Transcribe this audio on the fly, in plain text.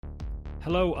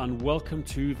Hello and welcome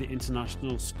to the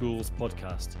International Schools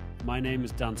Podcast. My name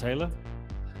is Dan Taylor.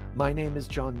 My name is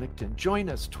John Micton. Join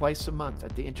us twice a month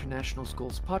at the International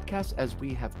Schools Podcast as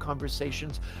we have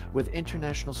conversations with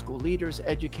international school leaders,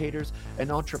 educators,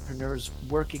 and entrepreneurs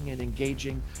working and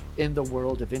engaging in the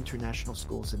world of international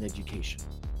schools and education.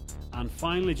 And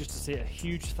finally, just to say a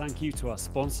huge thank you to our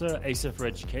sponsor, ASA for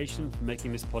Education, for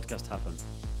making this podcast happen.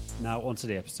 Now on to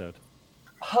the episode.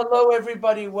 Hello,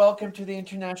 everybody. Welcome to the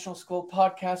International School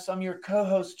Podcast. I'm your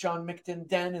co-host, John Micton.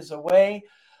 Dan is away.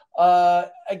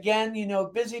 Again,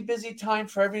 busy time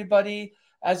for everybody,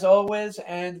 as always,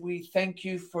 and we thank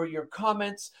you for your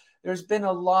comments. There's been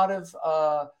a lot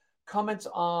of comments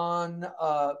on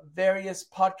various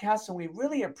podcasts, and we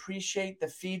really appreciate the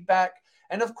feedback.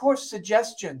 And of course,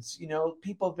 suggestions.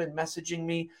 People have been messaging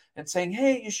me and saying,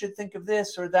 hey, you should think of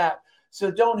this or that. So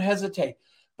don't hesitate.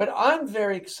 But I'm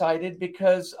very excited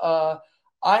because I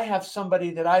have somebody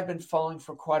that I've been following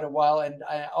for quite a while, and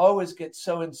I always get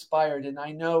so inspired. And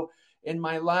I know in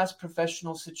my last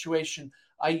professional situation,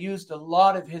 I used a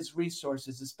lot of his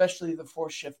resources, especially the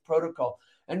 4-shift protocol,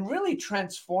 and really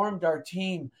transformed our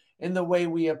team in the way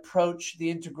we approach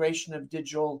the integration of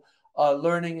digital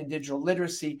learning and digital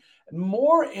literacy,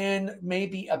 more in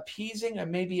maybe appeasing,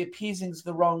 and maybe appeasing is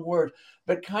the wrong word,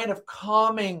 but kind of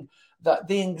calming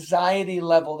the anxiety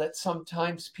level that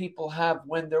sometimes people have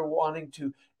when they're wanting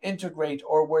to integrate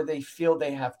or where they feel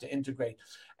they have to integrate.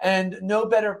 And no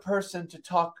better person to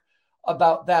talk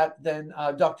about that than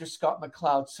Dr. Scott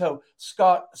McLeod. So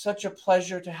Scott, such a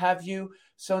pleasure to have you.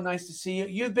 So nice to see you.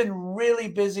 You've been really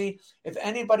busy. If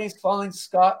anybody's following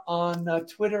Scott on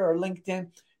Twitter or LinkedIn,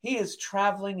 he is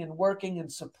traveling and working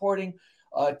and supporting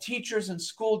teachers and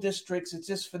school districts. It's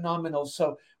just phenomenal.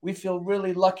 So we feel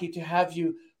really lucky to have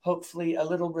you. Hopefully a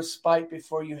little respite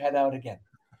before you head out again.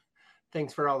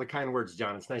 Thanks for all the kind words,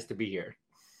 John. It's nice to be here.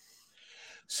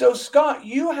 So, Scott,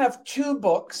 you have 2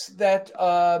 books that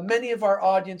many of our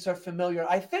audience are familiar.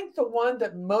 I think the one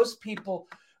that most people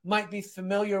might be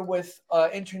familiar with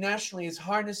internationally is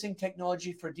Harnessing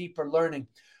Technology for Deeper Learning,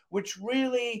 which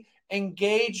really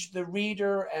engaged the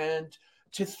reader and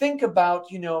to think about,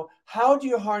 how do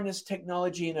you harness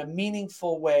technology in a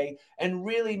meaningful way and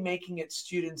really making it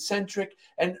student-centric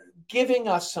and giving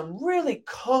us some really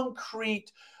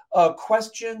concrete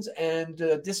questions and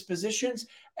dispositions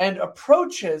and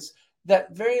approaches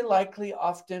that very likely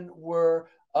often were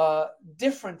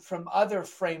different from other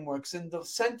frameworks. And the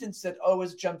sentence that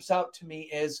always jumps out to me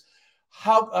is,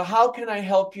 how can I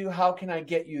help you? How can I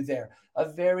get you there?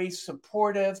 A very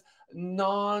supportive, I'm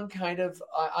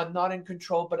not in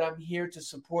control, but I'm here to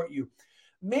support you.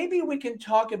 Maybe we can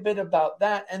talk a bit about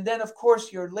that. And then, of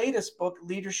course, your latest book,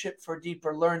 Leadership for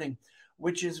Deeper Learning,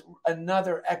 which is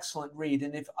another excellent read.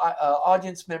 And if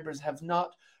audience members have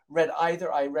not read either,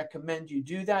 I recommend you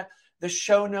do that. The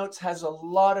show notes has a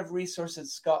lot of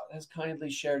resources Scott has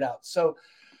kindly shared out. So,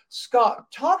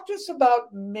 Scott, talk to us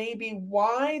about maybe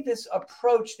why this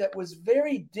approach that was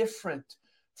very different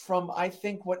from, I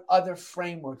think, what other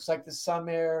frameworks like the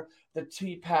SumAir, the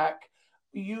TPAC,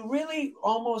 you really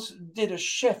almost did a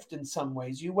shift in some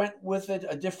ways. You went with it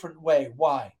a different way.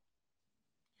 Why?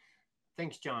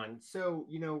 Thanks, John. So,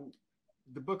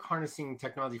 the book Harnessing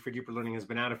Technology for Deeper Learning has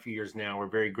been out a few years now. We're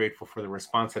very grateful for the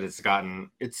response that it's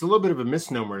gotten. It's a little bit of a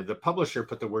misnomer. The publisher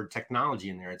put the word technology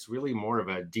in there. It's really more of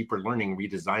a deeper learning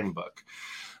redesign book.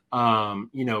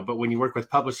 But when you work with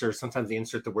publishers, sometimes they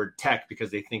insert the word tech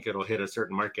because they think it'll hit a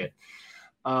certain market.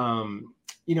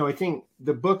 I think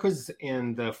the book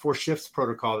and the 4 shifts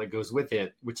protocol that goes with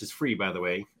it, which is free, by the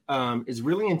way, is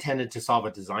really intended to solve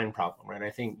a design problem, right? I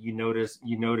think you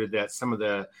noted that some of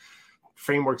the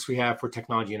frameworks we have for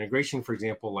technology integration, for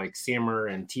example, like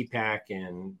SAMR and TPAC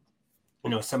and,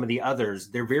 some of the others,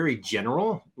 they're very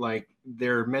general. Like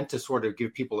they're meant to sort of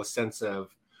give people a sense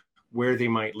of where they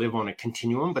might live on a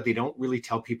continuum, but they don't really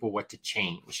tell people what to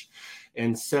change.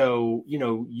 And so,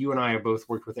 you and I have both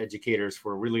worked with educators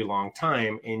for a really long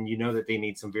time, and that they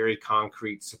need some very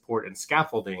concrete support and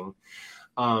scaffolding.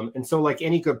 And so like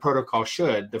any good protocol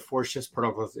should, the 4 shifts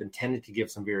protocol is intended to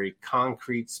give some very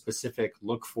concrete, specific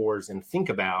look-fors and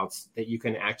think-abouts that you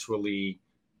can actually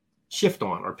shift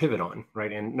on or pivot on,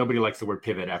 right? And nobody likes the word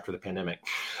pivot after the pandemic.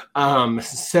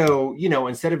 So,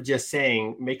 instead of just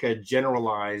saying, make a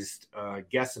generalized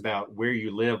guess about where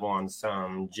you live on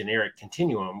some generic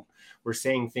continuum, we're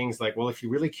saying things like, well, if you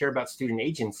really care about student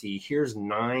agency, here's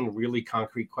 9 really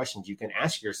concrete questions you can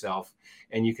ask yourself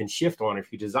and you can shift on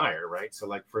if you desire, right? So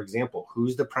like, for example,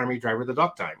 who's the primary driver of the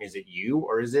dock time? Is it you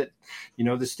or is it,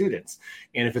 the students?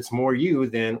 And if it's more you,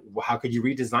 then how could you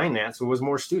redesign that so it was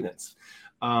more students?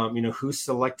 Who's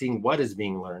selecting what is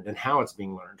being learned and how it's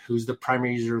being learned, who's the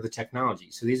primary user of the technology.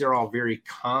 So these are all very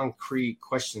concrete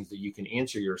questions that you can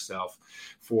answer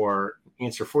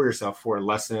for yourself for a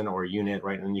lesson or a unit,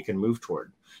 right? And you can move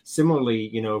toward. Similarly,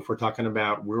 if we're talking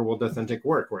about real world authentic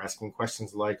work, we're asking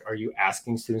questions like, are you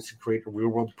asking students to create a real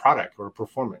world product or a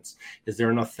performance? Is there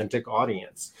an authentic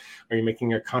audience? Are you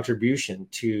making a contribution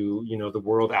to, the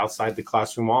world outside the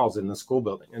classroom walls in the school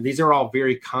building? And these are all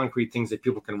very concrete things that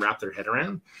people can wrap their head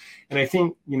around. And I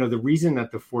think, the reason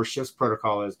that the 4 shifts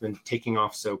protocol has been taking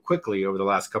off so quickly over the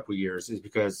last couple of years is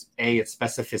because A, it's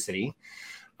specificity.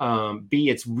 B,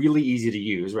 it's really easy to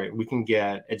use, right? We can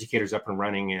get educators up and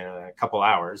running in a couple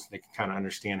hours. They can kind of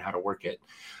understand how to work it.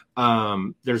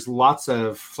 There's lots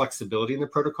of flexibility in the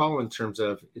protocol in terms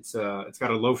of it's got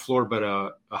a low floor, but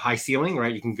a high ceiling,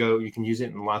 right? You can use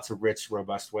it in lots of rich,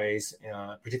 robust ways,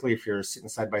 particularly if you're sitting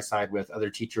side by side with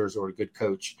other teachers or a good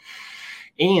coach.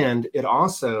 And it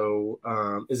also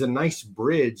is a nice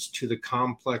bridge to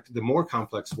the more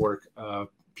complex work of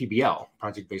PBL,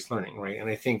 project-based learning, right? And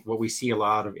I think what we see a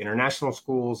lot of international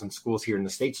schools and schools here in the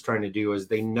States trying to do is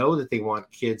they know that they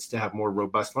want kids to have more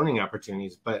robust learning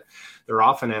opportunities, but they're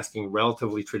often asking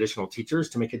relatively traditional teachers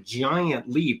to make a giant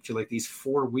leap to like these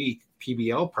 4-week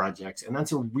PBL projects. And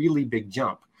that's a really big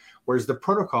jump. Whereas the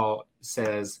protocol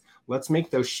says, let's make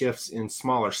those shifts in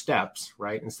smaller steps,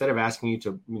 right? Instead of asking you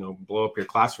to, blow up your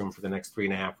classroom for the next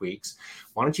 3.5 weeks,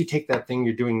 why don't you take that thing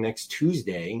you're doing next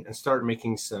Tuesday and start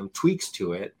making some tweaks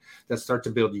to it that start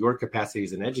to build your capacity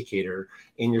as an educator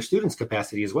and your students'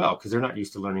 capacity as well, because they're not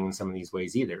used to learning in some of these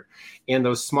ways either. And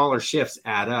those smaller shifts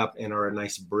add up and are a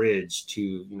nice bridge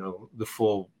to, the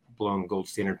full-blown gold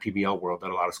standard PBL world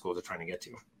that a lot of schools are trying to get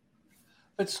to.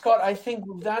 But Scott, I think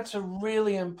that's a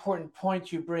really important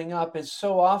point you bring up, is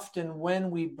so often when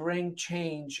we bring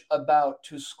change about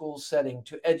to school setting,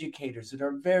 to educators that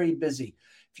are very busy.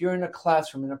 If you're in a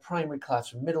classroom, in a primary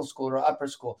classroom, middle school or upper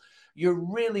school, you're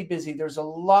really busy. There's a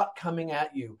lot coming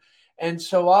at you. And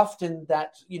so often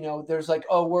that, there's like,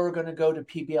 oh, we're going to go to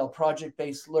PBL,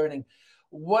 project-based learning.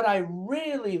 What I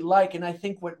really like, and I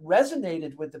think what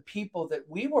resonated with the people that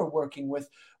we were working with,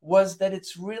 was that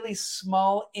it's really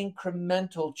small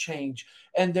incremental change.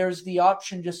 And there's the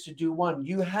option just to do one.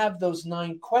 You have those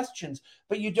 9 questions,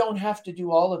 but you don't have to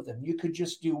do all of them. You could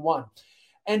just do one.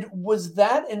 And was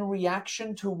that in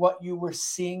reaction to what you were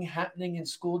seeing happening in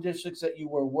school districts that you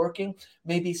were working,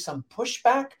 maybe some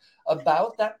pushback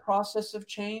about that process of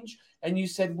change? And you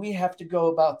said, we have to go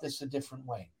about this a different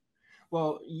way.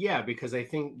 Well, yeah, because I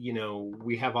think,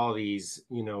 we have all these,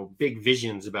 big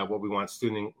visions about what we want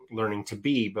student learning to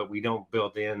be, but we don't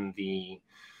build in the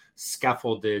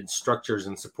scaffolded structures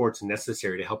and supports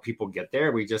necessary to help people get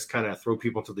there. We just kind of throw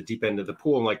people to the deep end of the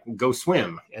pool and like, go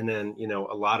swim. And then,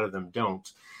 a lot of them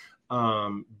don't.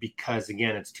 Because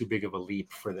again, it's too big of a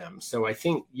leap for them. So I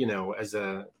think, as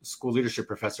a school leadership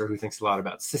professor who thinks a lot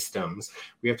about systems,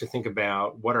 we have to think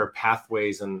about what are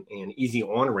pathways and easy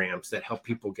on-ramps that help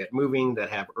people get moving, that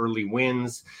have early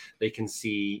wins. They can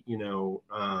see,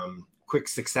 quick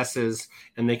successes,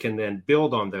 and they can then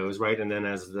build on those, right? And then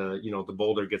as the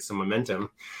boulder gets some momentum,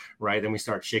 right, then we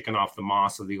start shaking off the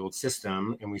moss of the old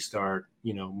system and we start,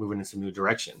 moving in some new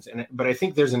directions. But I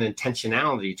think there's an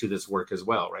intentionality to this work as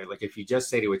well, right? Like if you just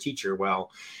say to a teacher,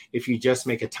 well, if you just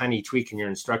make a tiny tweak in your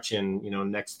instruction,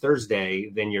 next Thursday,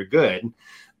 then you're good.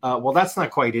 Well, that's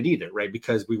not quite it either, right?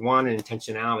 Because we want an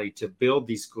intentionality to build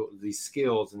these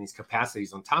skills and these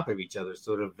capacities on top of each other,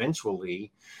 so that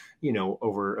eventually,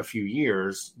 over a few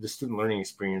years, the student learning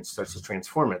experience starts to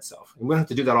transform itself. And we don't have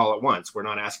to do that all at once. We're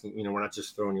not asking, we're not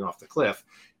just throwing you off the cliff,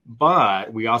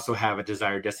 but we also have a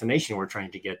desired destination we're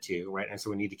trying to get to, right? And so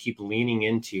we need to keep leaning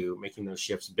into making those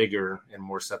shifts bigger and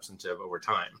more substantive over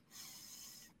time.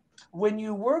 When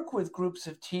you work with groups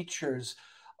of teachers,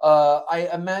 I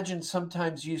imagine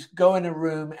sometimes you go in a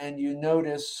room and you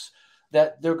notice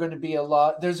that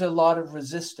there's a lot of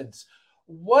resistance.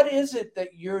 What is it that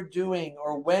you're doing,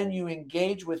 or when you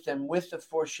engage with them with the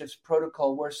 4 shifts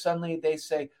protocol, where suddenly they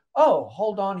say, oh,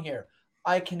 hold on here,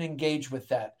 I can engage with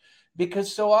that?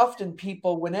 Because so often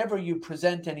people, whenever you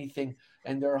present anything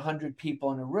and there are 100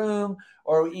 people in a room,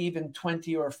 or even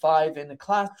 20 or 5 in a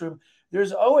classroom,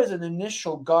 there's always an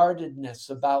initial guardedness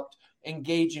about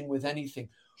engaging with anything.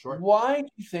 Sure. Why do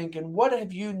you think, and what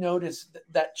have you noticed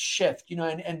that shift?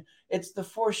 And it's the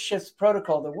 4 shifts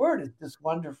protocol. The word is just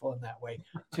wonderful in that way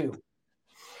too.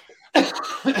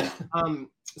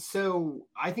 So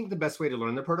I think the best way to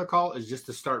learn the protocol is just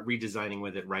to start redesigning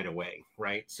with it right away,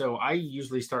 right? So I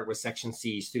usually start with Section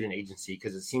C, student agency,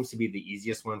 because it seems to be the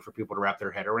easiest one for people to wrap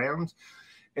their head around.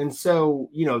 And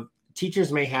so,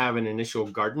 teachers may have an initial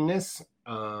guardedness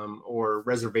or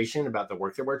reservation about the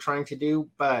work that we're trying to do.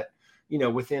 But,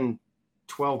 within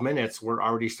 12 minutes, we're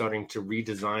already starting to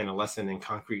redesign a lesson in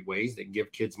concrete ways that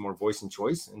give kids more voice and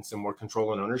choice and some more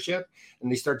control and ownership. And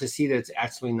they start to see that it's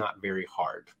actually not very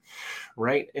hard,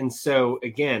 right? And so,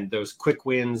 again, those quick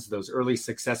wins, those early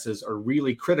successes are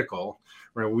really critical,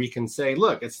 where we can say,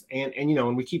 look,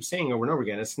 and we keep saying over and over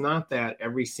again, it's not that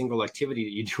every single activity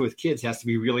that you do with kids has to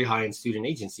be really high in student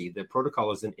agency. The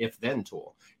protocol is an if-then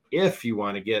tool. If you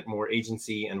want to get more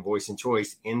agency and voice and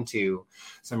choice into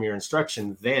some of your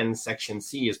instruction, then section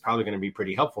C is probably going to be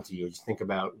pretty helpful to you. Just think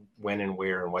about when and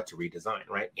where and what to redesign,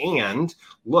 right? And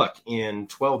look, in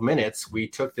 12 minutes, we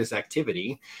took this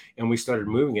activity and we started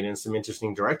moving it in some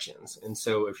interesting directions. And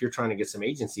so if you're trying to get some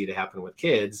agency to happen with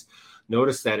kids,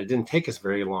 notice that it didn't take us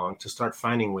very long to start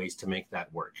finding ways to make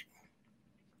that work.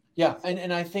 Yeah,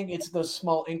 and I think it's those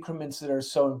small increments that are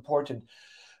so important.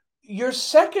 Your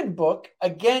second book,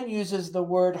 again, uses the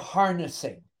word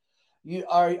harnessing.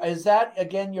 Is that,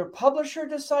 again, your publisher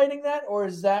deciding that, or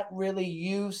is that really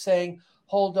you saying,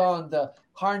 hold on, the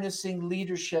harnessing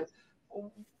leadership?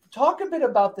 Talk a bit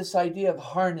about this idea of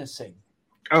harnessing.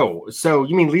 Oh, so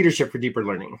you mean leadership for deeper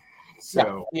learning?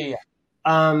 So, yeah.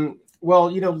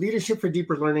 Well, Leadership for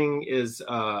Deeper Learning is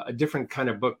a different kind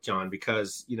of book, John,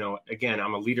 because, again,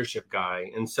 I'm a leadership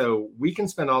guy. And so we can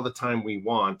spend all the time we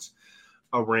want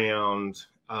around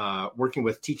working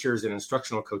with teachers and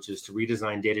instructional coaches to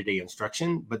redesign day-to-day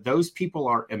instruction, but those people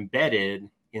are embedded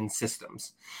in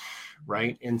systems,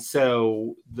 right? And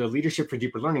so the Leadership for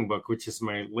Deeper Learning book, which is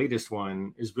my latest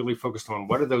one, is really focused on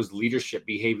what are those leadership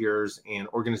behaviors and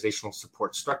organizational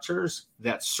support structures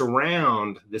that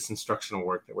surround this instructional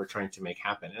work that we're trying to make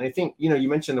happen. And I think, you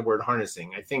mentioned the word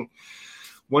harnessing. I think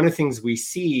one of the things we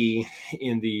see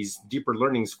in these deeper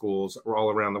learning schools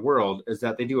all around the world is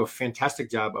that they do a fantastic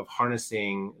job of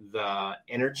harnessing the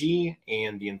energy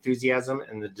and the enthusiasm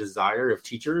and the desire of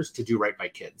teachers to do right by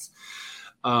kids.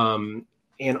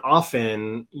 And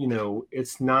often,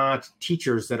 it's not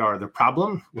teachers that are the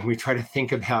problem when we try to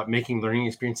think about making learning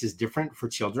experiences different for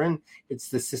children. It's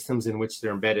the systems in which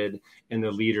they're embedded and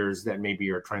the leaders that maybe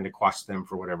are trying to quash them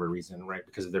for whatever reason, right?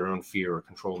 Because of their own fear or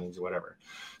control needs or whatever.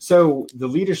 So the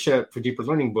Leadership for Deeper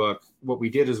Learning book, what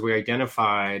we did is we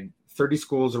identified 30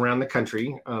 schools around the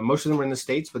country. Most of them are in the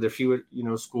States, but there are a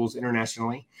few, schools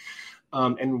internationally.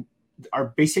 And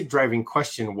our basic driving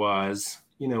question was,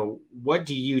 what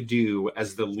do you do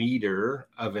as the leader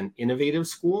of an innovative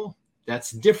school that's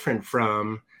different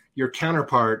from your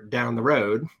counterpart down the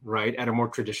road, right, at a more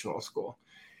traditional school?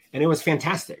 And it was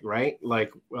fantastic, right?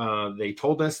 Like they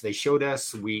told us, they showed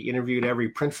us, we interviewed every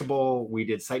principal. We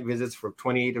did site visits for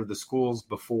 28 of the schools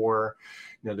before,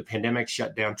 the pandemic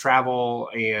shut down travel.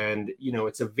 And,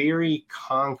 it's a very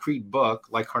concrete book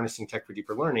like Harnessing Tech for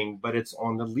Deeper Learning, but it's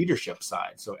on the leadership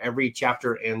side. So every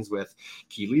chapter ends with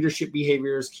key leadership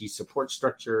behaviors, key support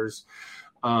structures,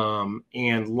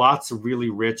 and lots of really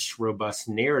rich, robust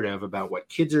narrative about what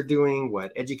kids are doing,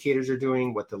 what educators are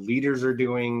doing, what the leaders are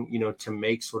doing, to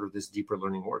make sort of this deeper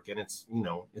learning work. And it's,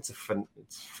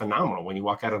 it's phenomenal. When you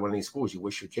walk out of one of these schools, you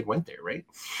wish your kid went there, right?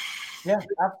 Yeah,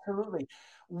 absolutely.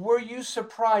 Were you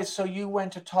surprised? So you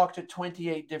went to talk to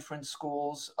 28 different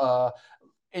schools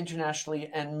internationally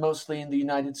and mostly in the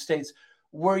United States.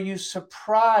 Were you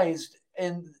surprised?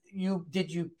 And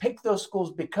did you pick those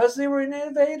schools because they were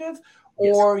innovative?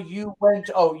 Or you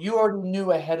you already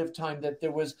knew ahead of time that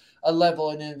there was a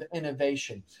level in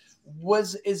innovation.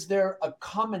 Is there a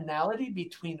commonality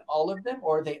between all of them,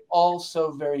 or are they all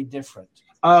so very different?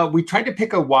 We tried to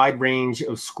pick a wide range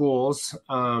of schools.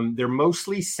 They're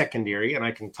mostly secondary, and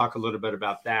I can talk a little bit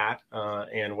about that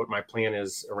and what my plan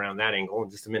is around that angle in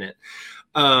just a minute.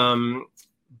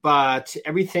 But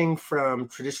everything from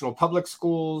traditional public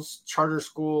schools, charter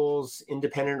schools,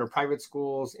 independent or private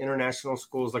schools, international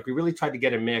schools, like we really tried to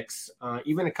get a mix,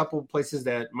 even a couple of places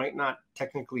that might not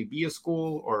technically be a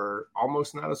school or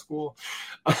almost not a school,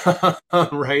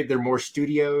 right? They're more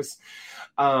studios.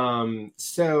 And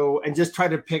just try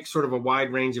to pick sort of a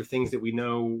wide range of things that we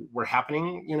know were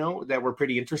happening, that were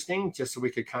pretty interesting, just so we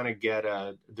could kind of get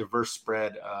a diverse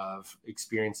spread of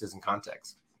experiences and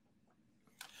contexts.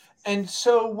 And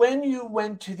so when you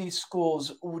went to these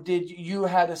schools, you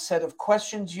had a set of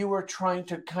questions you were trying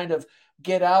to kind of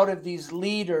get out of these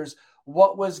leaders?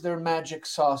 What was their magic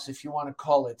sauce, if you want to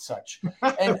call it such?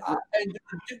 And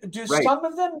do right.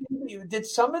 Did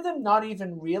some of them not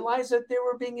even realize that they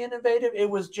were being innovative? It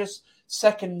was just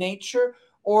second nature?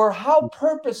 Or how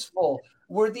purposeful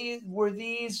were these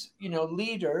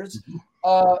leaders?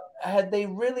 Had they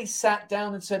really sat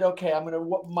down and said, okay,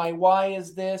 my why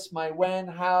is this, my when,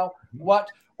 how, what?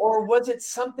 or was it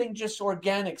something just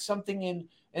organic, something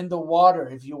in the water,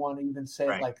 if you want to even say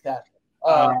it like that?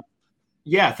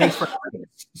 Yeah, thanks for asking.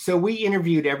 So we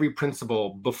interviewed every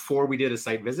principal before we did a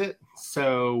site visit.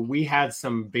 So we had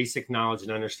some basic knowledge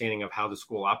and understanding of how the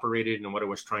school operated and what it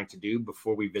was trying to do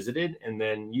before we visited. And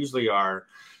then usually our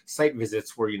site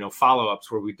visits were,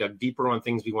 follow-ups where we dug deeper on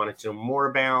things we wanted to know more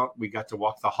about. We got to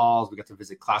walk the halls. We got to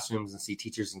visit classrooms and see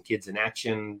teachers and kids in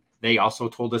action. They also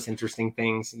told us interesting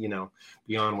things,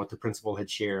 beyond what the principal had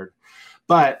shared.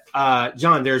 But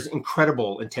John, there's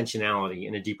incredible intentionality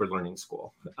in a deeper learning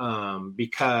school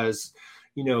because,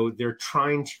 they're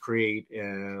trying to create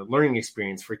a learning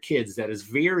experience for kids that is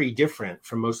very different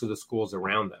from most of the schools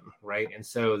around them, right? And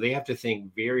so they have to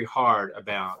think very hard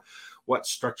about what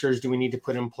structures do we need to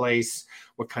put in place?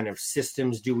 What kind of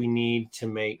systems do we need to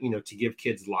make, to give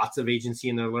kids lots of agency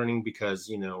in their learning because,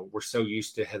 we're so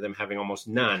used to them having almost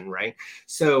none, right?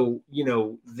 So,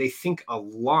 they think a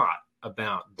lot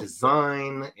about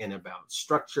design and about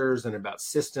structures and about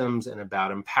systems and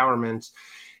about empowerment.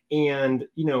 And,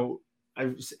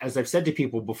 as I've said to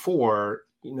people before,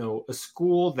 a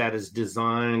school that is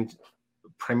designed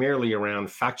primarily around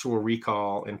factual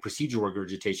recall and procedural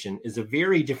regurgitation is a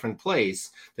very different place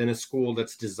than a school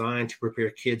that's designed to prepare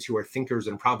kids who are thinkers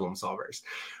and problem solvers,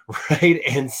 right?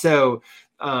 And so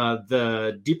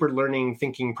the deeper learning,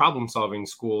 thinking, problem solving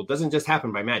school doesn't just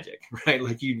happen by magic, right?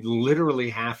 Like you literally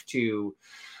have to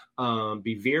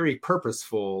be very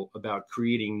purposeful about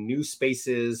creating new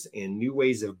spaces and new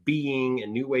ways of being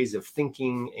and new ways of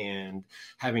thinking and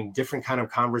having different kind of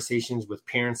conversations with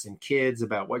parents and kids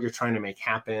about what you're trying to make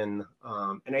happen.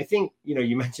 And I think,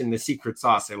 you mentioned the secret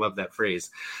sauce. I love that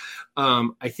phrase.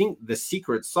 I think the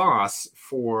secret sauce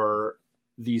for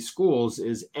these schools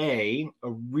is a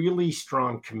really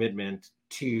strong commitment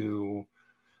to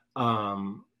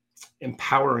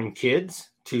empowering kids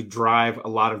to drive a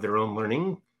lot of their own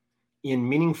learning in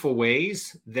meaningful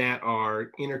ways that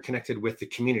are interconnected with the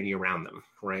community around them,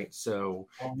 right? So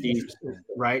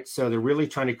so they're really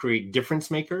trying to create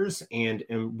difference makers and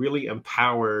really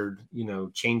empowered,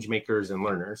 change makers and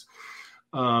learners.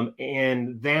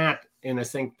 And I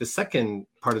think the second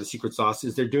part of the secret sauce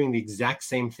is they're doing the exact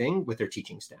same thing with their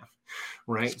teaching staff,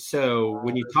 right? So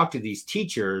when you talk to these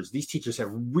teachers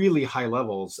have really high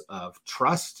levels of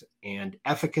trust and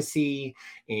efficacy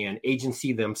and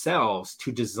agency themselves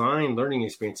to design learning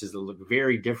experiences that look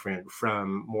very different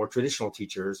from more traditional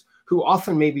teachers who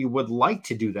often maybe would like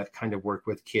to do that kind of work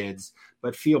with kids,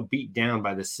 but feel beat down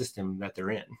by the system that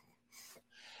they're in.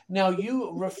 Now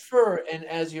you refer, and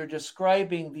as you're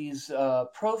describing these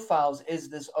profiles,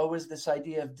 is always this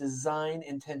idea of design,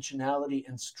 intentionality,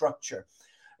 and structure.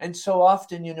 And so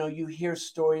often, you hear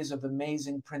stories of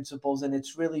amazing principals, and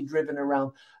it's really driven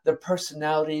around the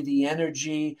personality, the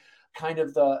energy, kind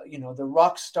of the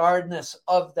rock starness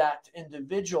of that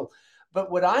individual. But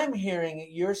what I'm hearing,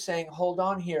 you're saying, hold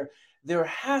on here, there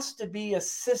has to be a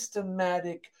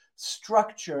systematic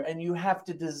structure, and you have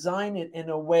to design it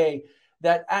in a way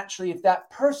that actually, if that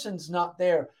person's not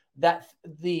there, that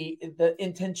the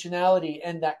intentionality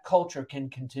and that culture can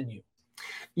continue.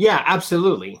 Yeah,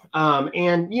 absolutely.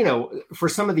 And, for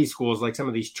some of these schools, like some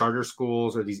of these charter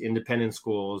schools or these independent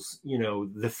schools,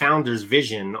 the founder's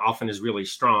vision often is really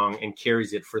strong and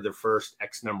carries it for the first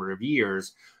X number of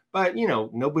years. But,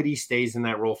 nobody stays in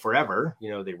that role forever.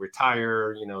 They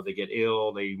retire, they get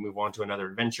ill, they move on to another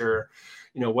adventure,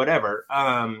 whatever.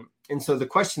 And so the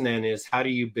question then is, how do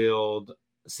you build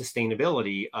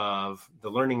sustainability of the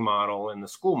learning model and the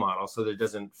school model so that it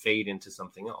doesn't fade into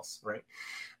something else, right?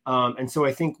 And so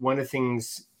I think one of the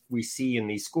things we see in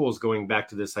these schools, going back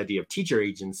to this idea of teacher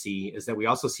agency, is that we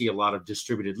also see a lot of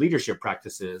distributed leadership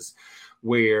practices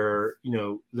where,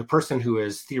 the person who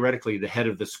is theoretically the head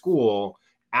of the school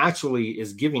actually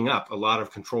is giving up a lot of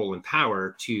control and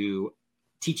power to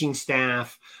teaching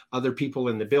staff, other people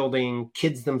in the building,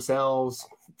 kids themselves,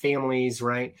 families,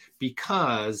 right?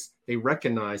 Because they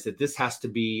recognize that this has to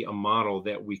be a model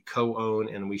that we co-own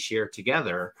and we share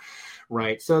together,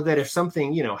 right? So that if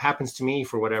something, happens to me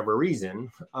for whatever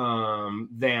reason,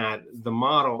 that the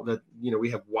model that, we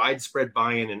have widespread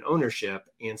buy-in and ownership,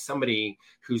 and somebody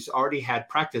who's already had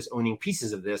practice owning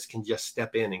pieces of this can just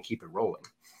step in and keep it rolling.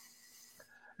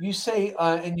 You say,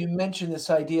 and you mentioned this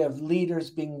idea of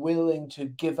leaders being willing to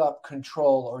give up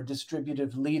control or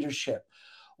distributive leadership.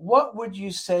 What would you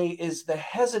say is the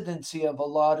hesitancy of a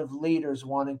lot of leaders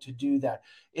wanting to do that?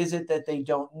 Is it that they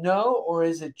don't know, or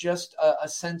is it just a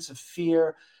sense of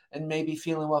fear and maybe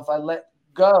feeling, well, if I let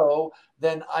go,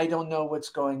 then I don't know what's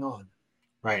going on?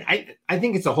 Right. I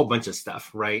think it's a whole bunch of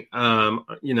stuff, right? Some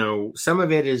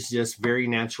of it is just very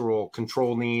natural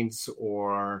control needs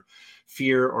or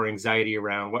fear or anxiety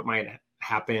around what might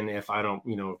happen if I don't,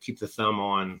 keep the thumb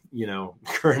on,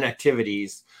 current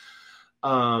activities.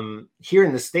 Here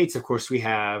in the States, of course, we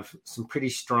have some pretty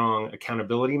strong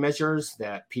accountability measures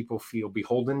that people feel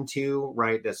beholden to,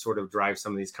 right? That sort of drive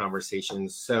some of these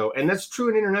conversations. So, and that's true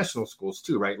in international schools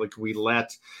too, right? Like we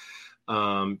let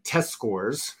test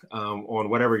scores on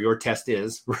whatever your test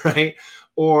is, right?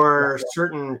 Or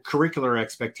certain curricular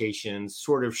expectations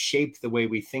sort of shape the way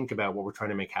we think about what we're trying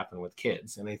to make happen with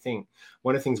kids. And I think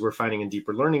one of the things we're finding in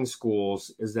deeper learning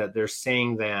schools is that they're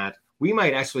saying that we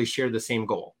might actually share the same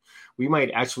goal. We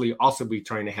might actually also be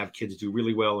trying to have kids do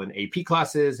really well in AP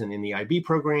classes and in the IB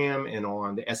program and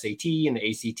on the SAT and the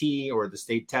ACT or the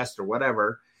state test or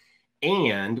whatever.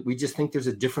 And we just think there's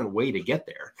a different way to get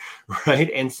there, right?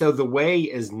 And so the way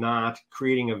is not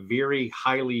creating a very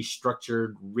highly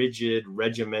structured, rigid,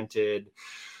 regimented,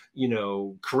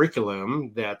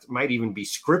 curriculum that might even be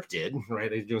scripted, right?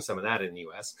 They're doing some of that in the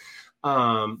US.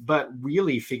 But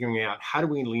really figuring out how do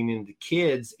we lean into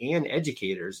kids and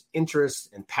educators' interests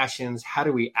and passions? How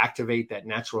do we activate that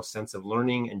natural sense of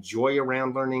learning and joy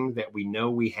around learning that we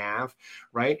know we have,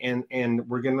 right? And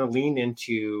we're going to lean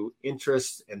into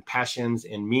interests and passions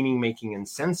and meaning making and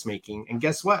sense making. And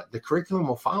guess what? The curriculum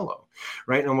will follow,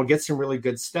 right? And we'll get some really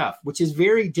good stuff, which is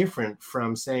very different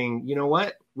from saying, you know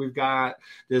what? We've got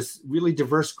this really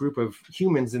diverse group of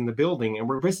humans in the building, and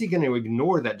we're basically going to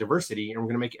ignore that diversity, and we're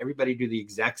going to make everybody do the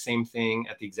exact same thing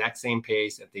at the exact same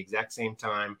pace at the exact same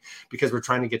time because we're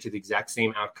trying to get to the exact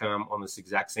same outcome on this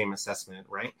exact same assessment,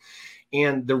 right?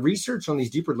 And the research on these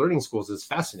deeper learning schools is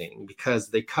fascinating because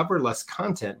they cover less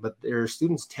content, but their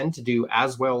students tend to do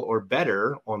as well or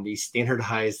better on these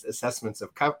standardized assessments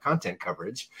of content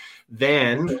coverage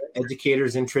than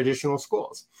educators in traditional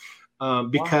schools.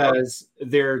 Because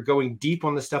they're going deep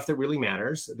on the stuff that really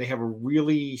matters. They have a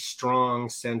really strong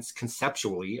sense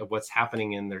conceptually of what's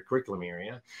happening in their curriculum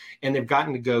area. And they've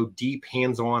gotten to go deep,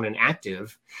 hands-on and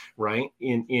active, right,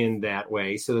 in that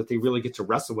way so that they really get to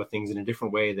wrestle with things in a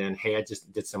different way than, hey, I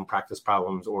just did some practice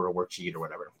problems or a worksheet or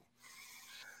whatever.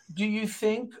 Do you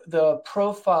think the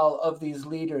profile of these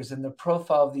leaders and the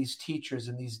profile of these teachers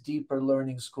in these deeper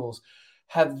learning schools,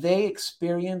 have they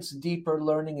experienced deeper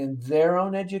learning in their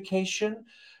own education?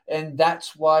 And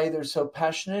that's why they're so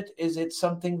passionate? Is it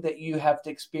something that you have to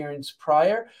experience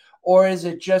prior? Or is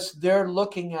it just they're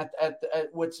looking at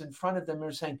what's in front of them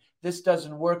and saying, this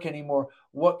doesn't work anymore.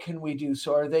 What can we do?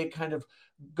 So are they kind of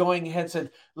going ahead and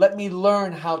said, let me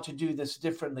learn how to do this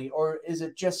differently? Or is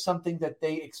it just something that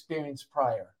they experienced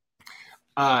prior?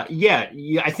 Yeah,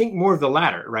 I think more of the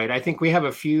latter, right? I think we have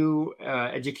a few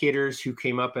educators who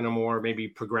came up in a more maybe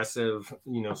progressive,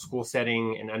 school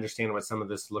setting and understand what some of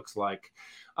this looks like.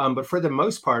 But for the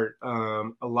most part,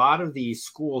 a lot of these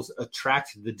schools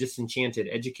attract the disenchanted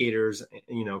educators,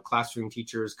 classroom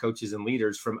teachers, coaches, and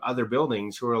leaders from other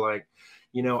buildings who are like,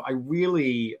 I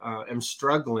really am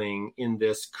struggling in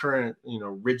this current,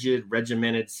 rigid,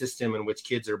 regimented system in which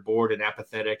kids are bored and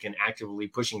apathetic and actively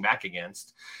pushing back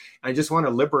against. I just want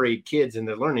to liberate kids in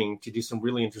their learning to do some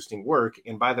really interesting work.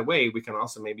 And by the way, we can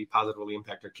also maybe positively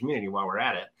impact our community while we're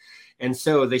at it. And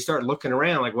so they start looking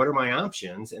around like, what are my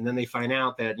options? And then they find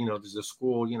out that, there's a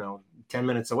school, 10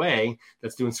 minutes away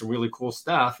that's doing some really cool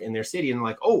stuff in their city. And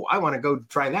like, oh, I want to go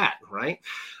try that. Right.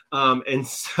 And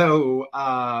so,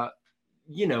 a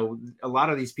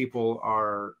lot of these people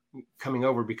are coming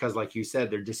over because, like you said,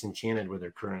 they're disenchanted with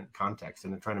their current context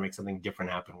and they're trying to make something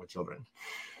different happen with children.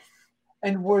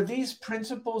 And were these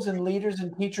principals and leaders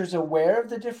and teachers aware of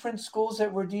the different schools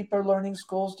that were deeper learning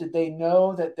schools? Did they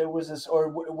know that there was this, or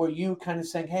were you kind of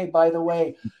saying, hey, by the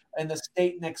way, in the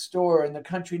state next door, in the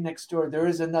country next door, there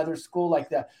is another school like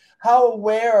that? How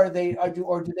aware are they,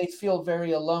 or do they feel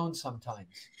very alone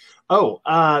sometimes? Oh,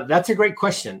 that's a great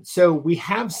question. So we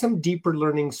have some deeper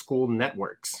learning school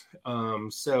networks.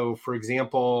 So for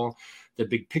example, the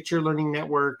Big Picture Learning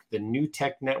Network, the New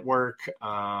Tech Network,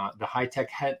 the High Tech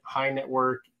High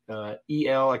Network,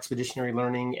 EL, Expeditionary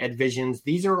Learning, EdVisions.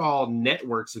 These are all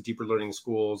networks of deeper learning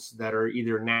schools that are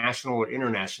either national or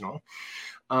international.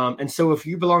 And so if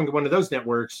you belong to one of those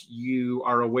networks, you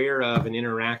are aware of and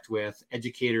interact with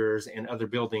educators and other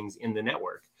buildings in the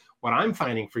network. What I'm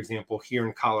finding, for example, here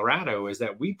in Colorado is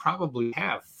that we probably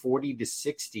have 40 to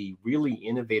 60 really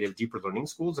innovative deeper learning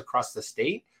schools across the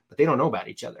state, but they don't know about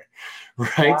each other,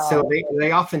 right? Wow. So they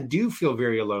often do feel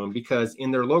very alone because in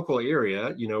their local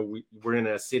area, we're in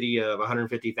a city of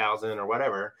 150,000 or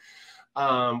whatever.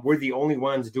 we're the only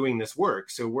ones doing this work.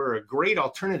 So we're a great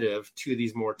alternative to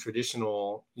these more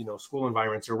traditional, school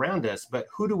environments around us. But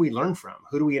who do we learn from?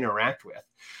 Who do we interact with?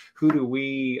 Who do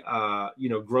we,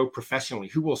 grow professionally?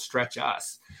 Who will stretch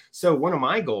us? So one of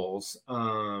my goals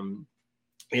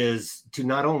is to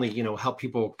not only, help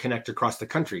people connect across the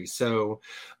country. So,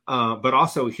 but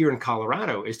also here in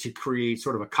Colorado is to create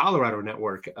sort of a Colorado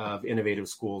network of innovative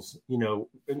schools,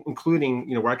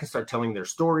 including, where I can start telling their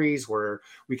stories, where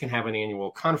we can have an annual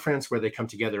conference where they come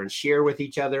together and share with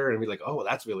each other and be like, oh,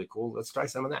 that's really cool. Let's try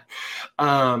some of that.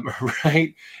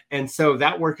 Right. And so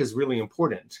that work is really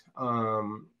important.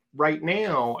 Right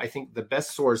now, I think the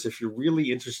best source, if you're really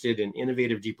interested in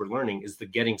innovative deeper learning, is the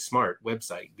Getting Smart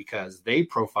website, because they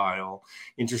profile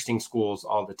interesting schools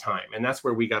all the time. And that's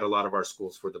where we got a lot of our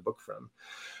schools for the book from.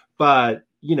 But,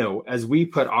 as we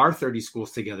put our 30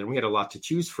 schools together, and we had a lot to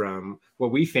choose from,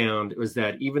 what we found was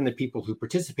that even the people who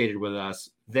participated with us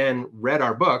then read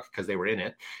our book because they were in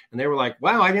it. And they were like,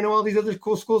 wow, I didn't know all these other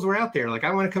cool schools were out there. Like,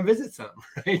 I want to come visit some,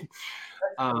 right?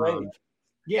 That's great.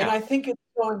 Yeah. And I think it's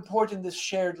so important, this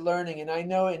shared learning. And I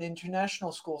know in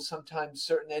international schools, sometimes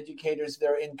certain educators,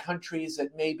 they're in countries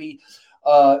that maybe,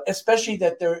 especially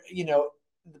that they're,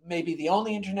 maybe the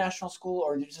only international school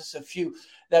or there's just a few,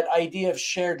 that idea of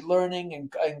shared learning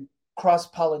and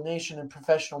cross-pollination and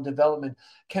professional development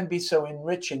can be so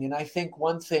enriching. And I think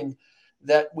one thing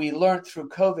that we learned through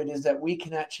COVID is that we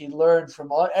can actually learn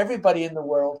from everybody in the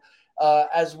world,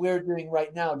 as we're doing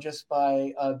right now, just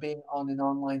by being on an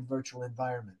online virtual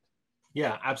environment.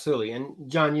 Yeah, absolutely. And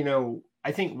John,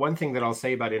 I think one thing that I'll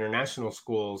say about international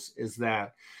schools is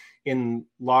that in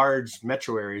large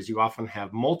metro areas, you often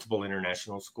have multiple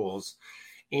international schools.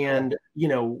 And,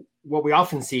 what we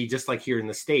often see, just like here in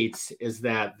the States, is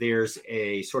that there's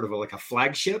a sort of like a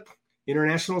flagship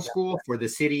international school for the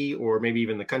city or maybe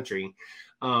even the country.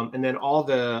 And then all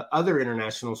the other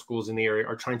international schools in the area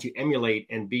are trying to emulate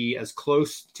and be as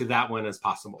close to that one as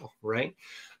possible, right?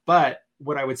 But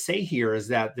what I would say here is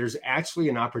that there's actually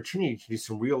an opportunity to do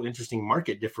some real interesting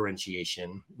market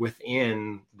differentiation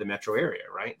within the metro area,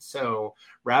 right? So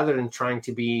rather than trying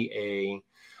to be a,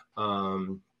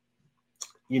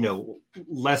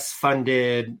 less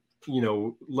funded,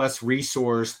 less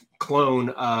resourced clone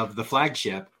of the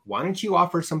flagship, why don't you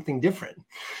offer something different?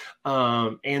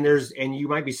 And you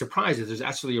might be surprised that there's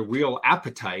actually a real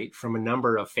appetite from a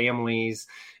number of families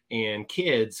and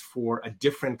kids for a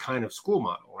different kind of school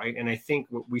model, right? And I think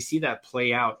we see that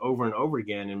play out over and over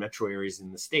again in metro areas in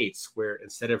the States, where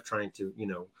instead of trying to,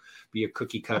 be a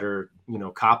cookie cutter,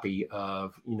 copy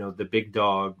of, the big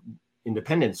dog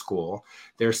independent school,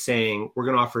 they're saying we're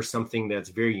going to offer something that's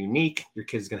very unique. Your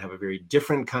kid's going to have a very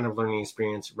different kind of learning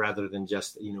experience rather than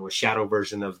just, a shadow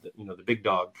version of the big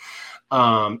dog.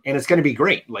 And it's going to be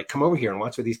great. Like, come over here and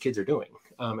watch what these kids are doing.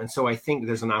 And so I think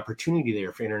there's an opportunity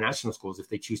there for international schools if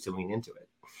they choose to lean into it.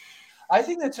 I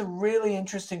think that's a really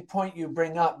interesting point you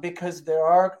bring up, because there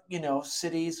are,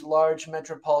 cities, large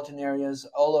metropolitan areas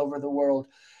all over the world.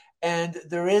 And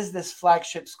there is this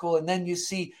flagship school. And then you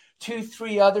see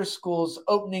 2-3 other schools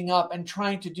opening up and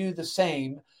trying to do the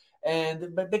same.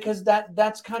 But because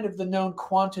that's kind of the known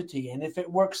quantity. And if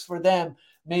it works for them,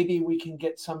 maybe we can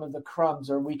get some of the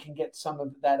crumbs, or we can get some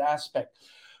of that aspect.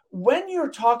 When you're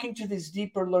talking to these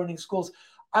deeper learning schools,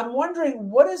 I'm wondering,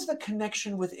 what is the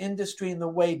connection with industry and the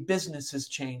way business has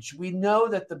changed? We know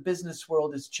that the business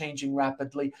world is changing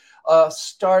rapidly.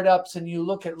 Startups, and you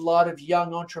look at a lot of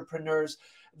young entrepreneurs,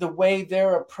 the way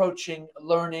they're approaching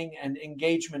learning and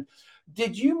engagement.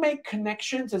 Did you make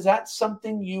connections? Is that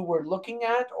something you were looking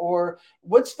at? Or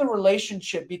what's the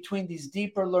relationship between these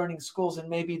deeper learning schools and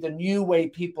maybe the new way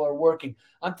people are working?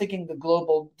 I'm thinking the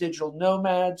global digital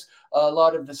nomads, a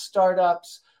lot of the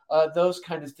startups, those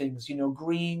kind of things,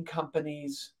 green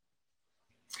companies.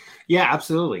 Yeah,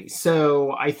 absolutely.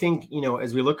 So I think,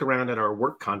 as we look around at our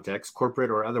work context, corporate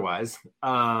or otherwise,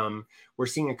 we're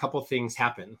seeing a couple things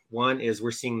happen. One is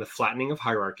we're seeing the flattening of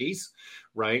hierarchies,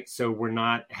 right? So we're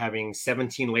not having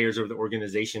 17 layers of the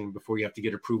organization before you have to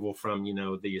get approval from,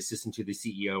 the assistant to the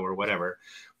CEO or whatever.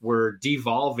 We're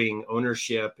devolving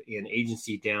ownership and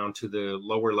agency down to the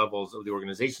lower levels of the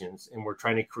organizations. And we're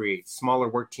trying to create smaller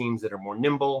work teams that are more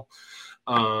nimble,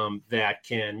 that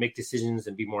can make decisions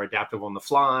and be more adaptable on the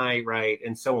fly, right?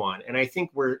 And so on. And I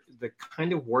think the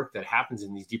kind of work that happens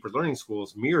in these deeper learning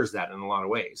schools mirrors that in a lot of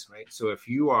ways, right? So if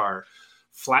you are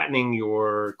flattening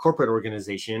your corporate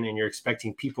organization, and you're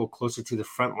expecting people closer to the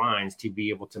front lines to be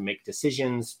able to make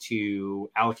decisions, to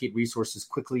allocate resources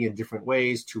quickly in different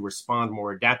ways, to respond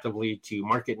more adaptively to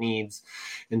market needs,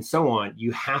 and so on.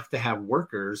 You have to have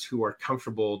workers who are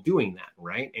comfortable doing that,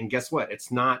 right? And guess what?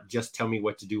 It's not just tell me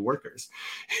what to do workers.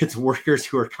 It's workers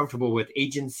who are comfortable with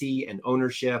agency and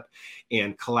ownership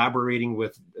and collaborating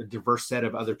with a diverse set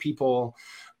of other people.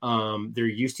 They're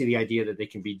used to the idea that they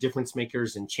can be difference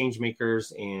makers and change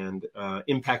makers and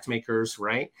impact makers,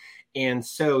 right? And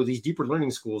so these deeper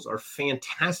learning schools are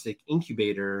fantastic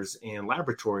incubators and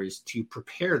laboratories to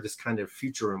prepare this kind of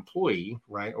future employee,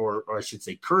 right? Or I should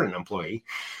say current employee,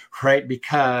 right?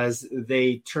 Because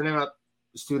they turn out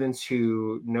students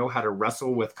who know how to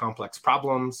wrestle with complex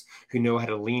problems, who know how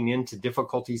to lean into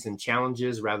difficulties and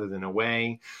challenges rather than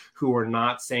away, who are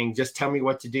not saying, just tell me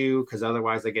what to do, because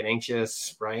otherwise I get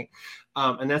anxious, right?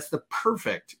 And that's the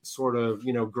perfect sort of,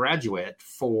 graduate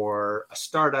for a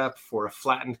startup, for a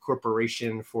flattened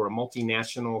corporation, for a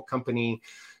multinational company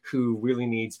who really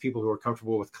needs people who are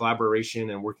comfortable with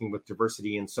collaboration and working with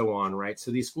diversity and so on, right? So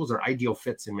these schools are ideal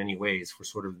fits in many ways for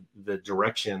sort of the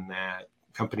direction that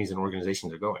companies and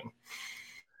organizations are going.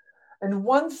 And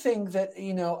one thing that,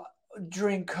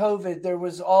 during COVID, there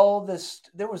was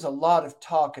a lot of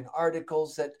talk and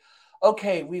articles that,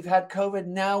 okay, we've had COVID,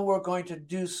 now we're going to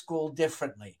do school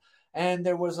differently. And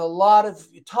there was a lot of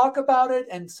talk about it.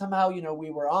 And somehow, we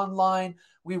were online,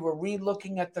 we were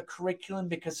re-looking at the curriculum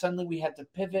because suddenly we had to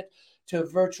pivot to a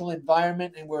virtual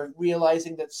environment. And we're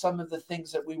realizing that some of the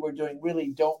things that we were doing really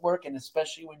don't work. And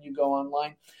especially when you go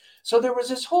online. So there was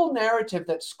this whole narrative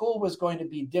that school was going to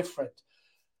be different.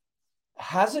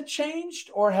 Has it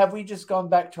changed, or have we just gone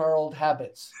back to our old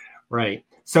habits? Right.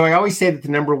 So I always say that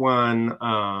the number one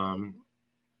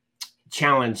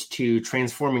challenge to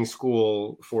transforming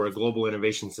school for a global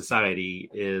innovation society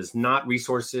is not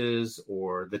resources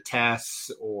or the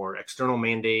tests or external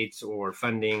mandates or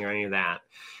funding or any of that.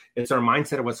 It's our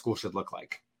mindset of what school should look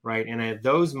like. Right. And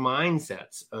those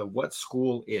mindsets of what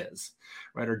school is,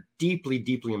 right, are deeply,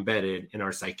 deeply embedded in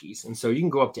our psyches. And so you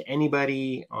can go up to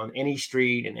anybody on any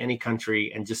street in any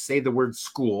country and just say the word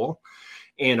school,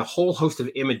 and a whole host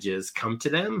of images come to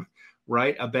them,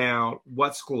 right, about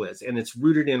what school is. And it's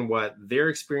rooted in what their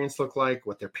experience looked like,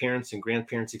 what their parents and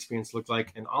grandparents' experience looked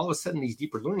like. And all of a sudden, these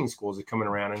deeper learning schools are coming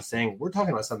around and saying, we're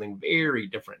talking about something very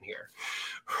different here,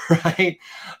 right?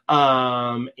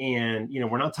 And,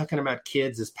 we're not talking about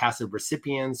kids as passive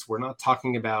recipients. We're not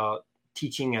talking about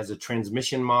teaching as a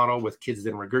transmission model with kids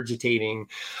then regurgitating.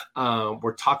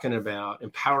 We're talking about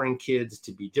empowering kids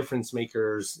to be difference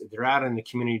makers. They're out in the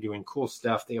community doing cool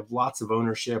stuff. They have lots of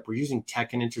ownership. We're using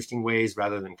tech in interesting ways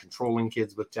rather than controlling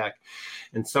kids with tech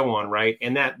and so on, right?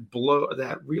 And that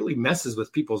really messes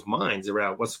with people's minds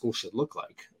around what school should look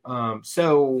like.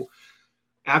 So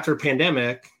after a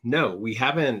pandemic, no, we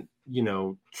haven't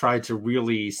tried to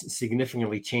really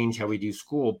significantly change how we do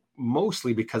school,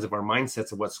 mostly because of our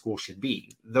mindsets of what school should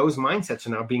be. Those mindsets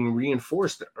are now being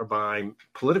reinforced by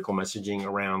political messaging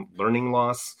around learning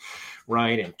loss,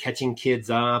 right? And catching kids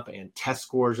up, and test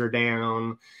scores are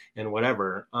down and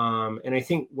whatever. And I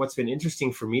think what's been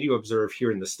interesting for me to observe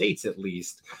here in the States, at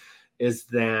least, is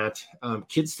that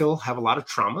kids still have a lot of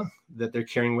trauma that they're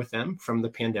carrying with them from the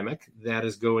pandemic that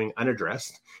is going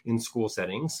unaddressed in school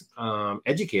settings.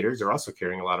 Educators are also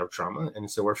carrying a lot of trauma, and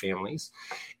so are families.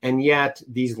 And yet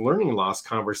these learning loss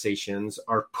conversations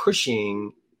are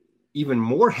pushing even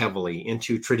more heavily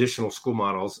into traditional school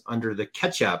models under the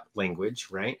catch-up language,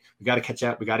 right? We got to catch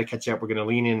up. We got to catch up. We're going to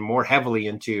lean in more heavily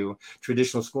into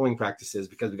traditional schooling practices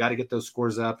because we got to get those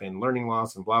scores up and learning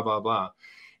loss and blah, blah, blah.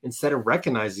 Instead of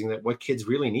recognizing that what kids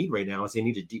really need right now is they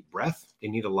need a deep breath. They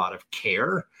need a lot of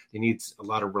care. They need a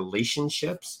lot of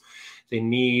relationships. They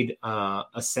need a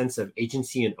sense of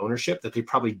agency and ownership that they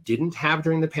probably didn't have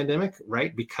during the pandemic,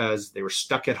 right? Because they were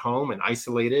stuck at home and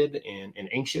isolated and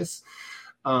anxious.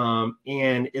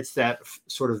 And it's that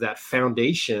sort of that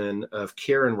foundation of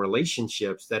care and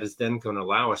relationships that is then going to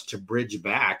allow us to bridge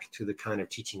back to the kind of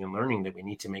teaching and learning that we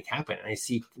need to make happen. And I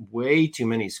see way too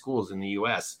many schools in the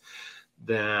U.S.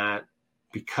 that,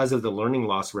 because of the learning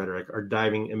loss rhetoric, are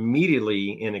diving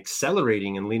immediately and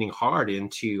accelerating and leaning hard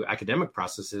into academic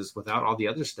processes without all the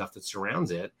other stuff that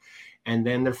surrounds it. And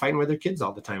then they're fighting with their kids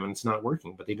all the time and it's not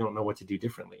working, but they don't know what to do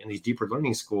differently. And these deeper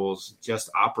learning schools just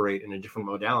operate in a different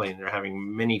modality, and they're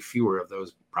having many fewer of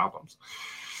those problems.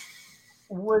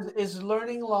 Is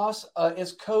learning loss,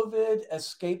 is COVID a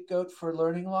scapegoat for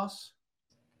learning loss?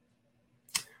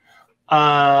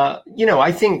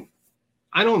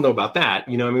 I don't know about that.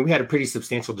 We had a pretty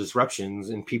substantial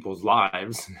disruptions in people's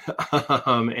lives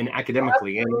and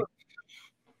academically.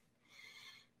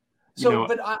 So,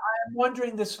 but I'm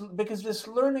wondering this because this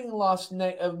learning loss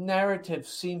of narrative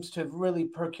seems to have really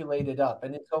percolated up,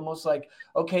 and it's almost like,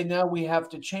 okay, now we have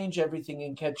to change everything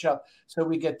and catch up so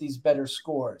we get these better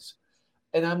scores.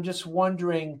 And I'm just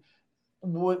wondering,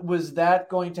 was that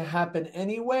going to happen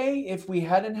anyway if we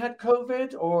hadn't had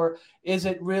COVID, or is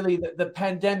it really the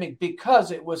pandemic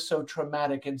because it was so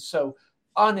traumatic and so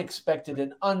unexpected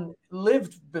and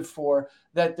unlived before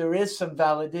that there is some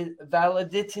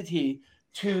validity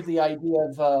to the idea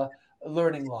of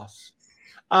learning loss?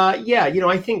 Yeah,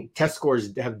 I think test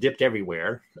scores have dipped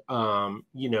everywhere.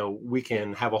 We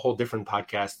can have a whole different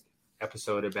podcast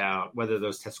episode about whether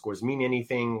those test scores mean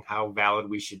anything, how valid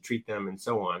we should treat them, and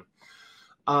so on.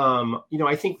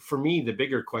 I think for me, the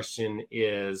bigger question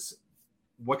is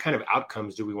what kind of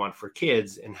outcomes do we want for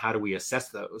kids and how do we assess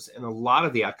those? And a lot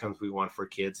of the outcomes we want for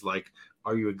kids, like,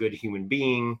 are you a good human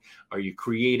being? Are you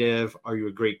creative? Are you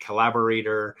a great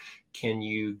collaborator? Can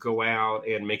you go out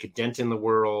and make a dent in the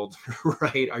world,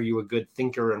 right? Are you a good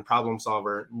thinker and problem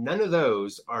solver? None of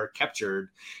those are captured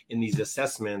in these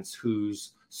assessments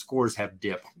whose scores have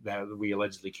dipped that we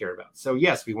allegedly care about. So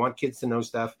yes, we want kids to know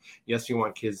stuff. Yes, we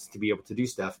want kids to be able to do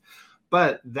stuff.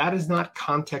 But that is not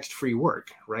context-free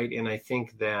work, right? And I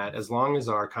think that as long as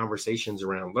our conversations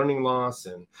around learning loss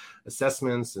and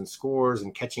assessments and scores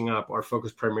and catching up are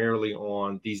focused primarily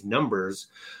on these numbers,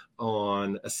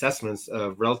 on assessments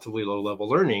of relatively low-level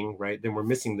learning, right, then we're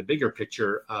missing the bigger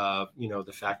picture of,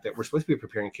 the fact that we're supposed to be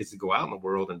preparing kids to go out in the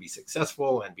world and be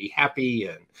successful and be happy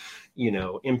and,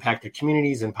 impact their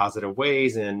communities in positive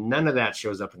ways. And none of that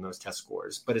shows up in those test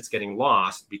scores, but it's getting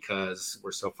lost because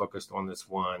we're so focused on this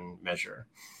one measure.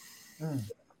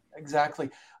 Exactly.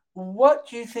 What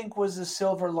do you think was the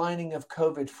silver lining of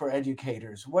COVID for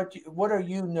educators? What are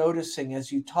you noticing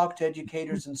as you talk to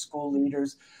educators and school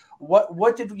leaders?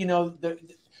 What did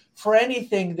for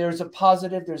anything, there's a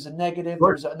positive, there's a negative,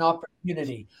 there's an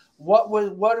opportunity. What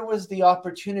was the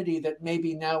opportunity that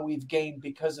maybe now we've gained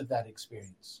because of that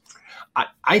experience?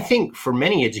 I think for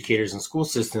many educators and school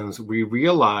systems, we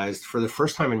realized for the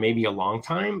first time in maybe a long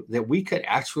time that we could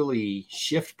actually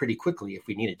shift pretty quickly if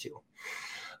we needed to.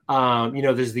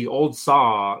 There's the old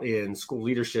saw in school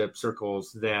leadership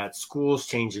circles that schools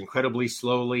change incredibly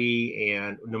slowly.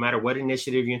 And no matter what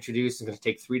initiative you introduce, it's going to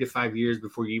take 3 to 5 years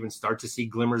before you even start to see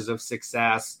glimmers of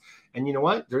success. And you know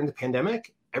what? During the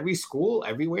pandemic, every school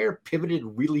everywhere pivoted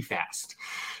really fast,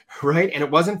 right? And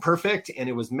it wasn't perfect, and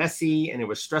it was messy, and it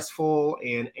was stressful.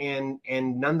 And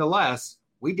nonetheless,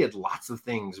 we did lots of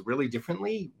things really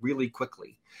differently, really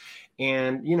quickly.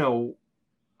 And,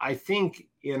 I think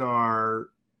in our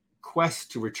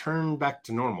quest to return back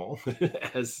to normal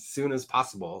as soon as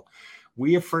possible,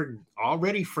 we have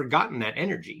already forgotten that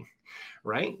energy,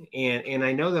 right? And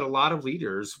I know that a lot of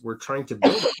leaders were trying to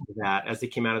build that as they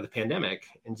came out of the pandemic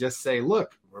and just say,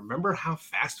 look, remember how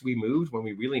fast we moved when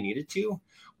we really needed to?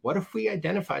 What if we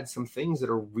identified some things that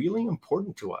are really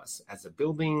important to us as a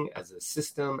building, as a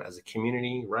system, as a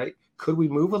community, right? Could we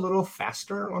move a little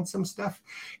faster on some stuff?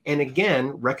 And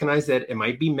again, recognize that it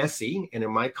might be messy and it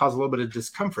might cause a little bit of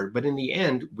discomfort, but in the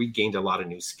end, we gained a lot of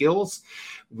new skills.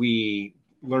 We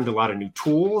learned a lot of new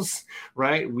tools,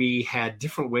 right? We had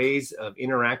different ways of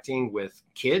interacting with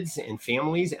kids and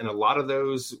families, and a lot of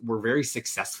those were very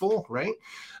successful, right?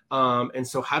 And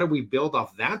so how do we build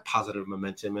off that positive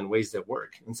momentum in ways that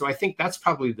work? And so I think that's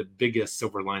probably the biggest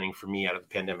silver lining for me out of the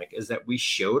pandemic, is that we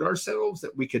showed ourselves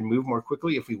that we could move more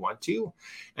quickly if we want to.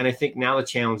 And I think now the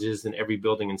challenge is in every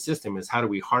building and system is how do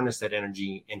we harness that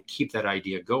energy and keep that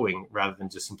idea going rather than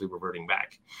just simply reverting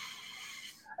back.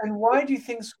 And why do you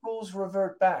think schools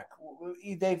revert back?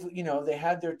 They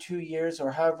had their 2 years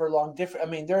or however long different. I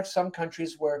mean, there are some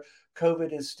countries where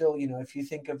COVID is still, if you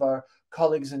think of our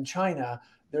colleagues in China,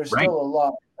 there's still a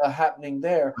lot happening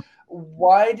there.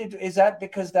 Is that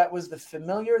because that was the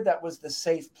familiar, that was the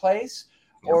safe place?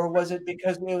 Yep. Or was it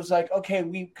because it was like, okay,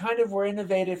 we kind of were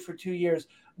innovative for 2 years.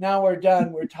 Now we're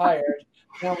done. We're tired.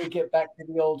 Now we get back to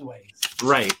the old ways.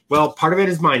 Right. Well, part of it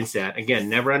is mindset. Again,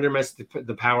 never underestimate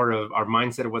the power of our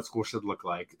mindset of what school should look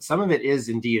like. Some of it is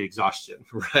indeed exhaustion,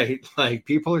 right? Like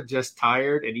people are just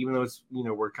tired. And even though it's,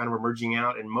 we're kind of emerging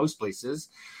out in most places,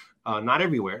 not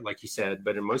everywhere, like you said,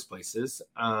 but in most places,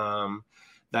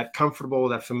 that comfortable,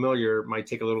 that familiar might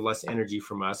take a little less energy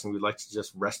from us. And we'd like to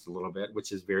just rest a little bit,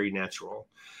 which is very natural.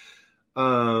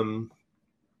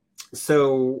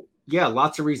 So yeah,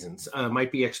 lots of reasons.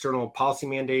 Might be external policy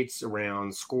mandates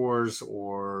around scores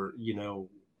or,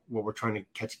 what we're trying to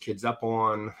catch kids up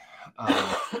on.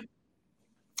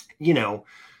 No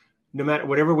matter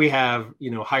whatever we have,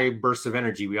 high bursts of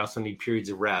energy, we also need periods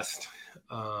of rest.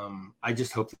 I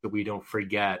just hope that we don't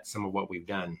forget some of what we've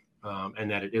done. and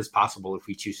that it is possible if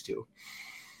we choose to.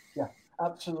 Yeah,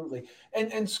 absolutely.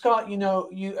 And Scott,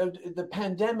 the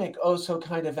pandemic also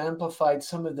kind of amplified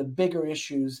some of the bigger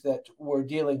issues that we're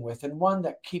dealing with, and one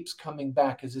that keeps coming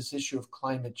back is this issue of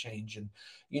climate change. And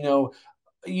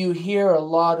you hear a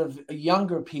lot of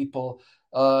younger people,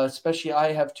 especially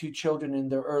I have two children in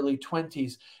their early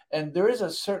 20s, and there is a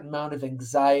certain amount of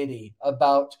anxiety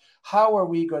about how are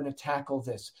we going to tackle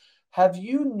this. Have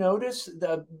you noticed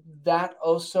that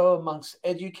also amongst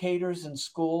educators and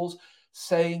schools,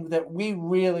 saying that we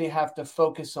really have to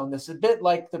focus on this, a bit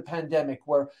like the pandemic,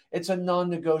 where it's a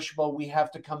non-negotiable, we have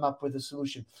to come up with a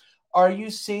solution? Are you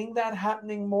seeing that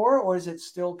happening more, or is it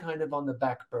still kind of on the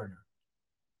back burner?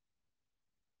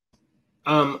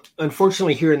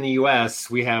 Unfortunately, here in the U.S.,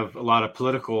 we have a lot of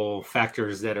political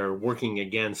factors that are working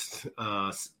against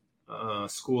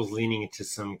schools leaning into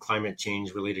some climate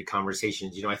change related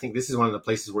conversations. I think this is one of the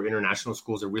places where international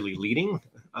schools are really leading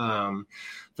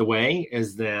the way,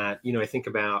 is that, I think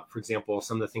about, for example,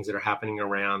 some of the things that are happening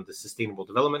around the Sustainable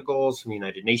Development Goals from the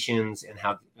United Nations, and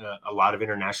how a lot of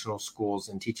international schools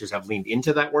and teachers have leaned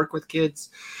into that work with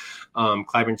kids.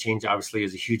 Climate change obviously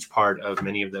is a huge part of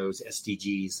many of those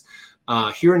SDGs.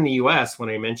 Here in the U.S., when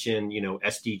I mention,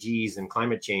 SDGs and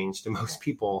climate change to most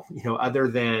people, other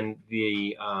than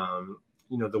the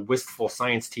wistful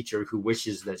science teacher who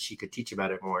wishes that she could teach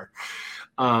about it more,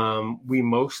 we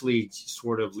mostly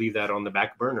sort of leave that on the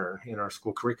back burner in our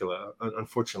school curricula,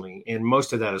 unfortunately. And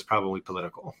most of that is probably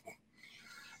political.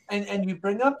 And you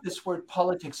bring up this word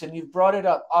politics, and you've brought it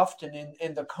up often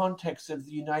in the context of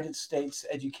the United States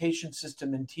education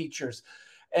system and teachers.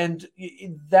 And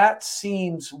that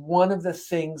seems one of the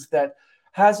things that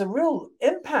has a real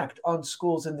impact on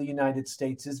schools in the United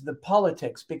States is the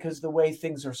politics, because the way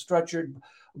things are structured,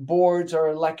 boards are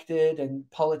elected and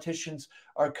politicians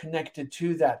are connected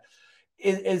to that.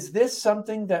 Is this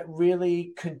something that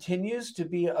really continues to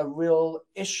be a real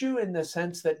issue, in the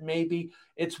sense that maybe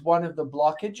it's one of the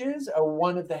blockages or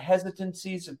one of the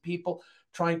hesitancies of people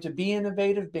trying to be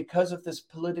innovative because of this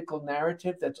political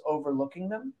narrative that's overlooking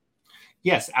them?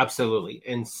 Yes, absolutely.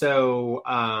 And so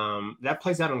that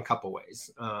plays out in a couple ways.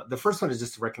 The first one is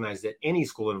just to recognize that any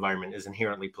school environment is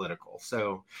inherently political.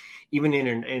 So even in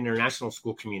an international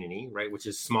school community, right, which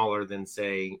is smaller than,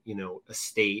 say, a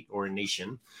state or a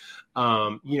nation,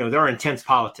 there are intense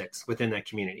politics within that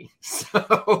community. So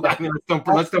Yeah. I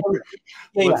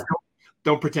mean,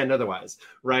 don't pretend otherwise,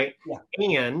 right? Yeah.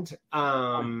 And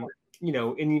in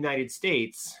the United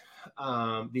States,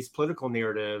 these political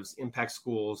narratives impact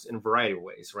schools in a variety of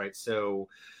ways, right? So,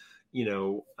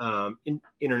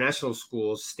 international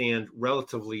schools stand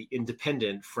relatively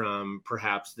independent from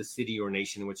perhaps the city or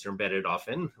nation in which they're embedded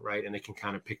often, right? And they can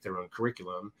kind of pick their own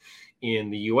curriculum.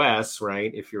 In the US, right,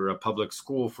 if you're a public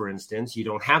school, for instance, you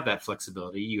don't have that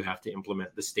flexibility. You have to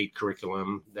implement the state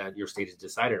curriculum that your state has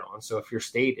decided on. So if your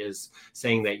state is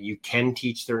saying that you can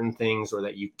teach certain things, or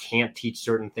that you can't teach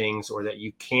certain things, or that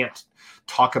you can't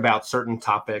talk about certain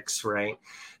topics, right,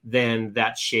 then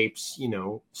that shapes,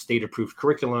 state-approved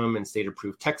curriculum and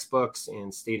state-approved textbooks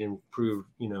and state-approved,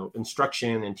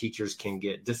 instruction, and teachers can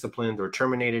get disciplined or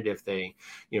terminated if they,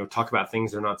 talk about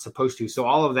things they're not supposed to. So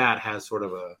all of that has sort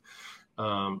of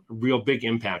a real big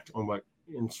impact on what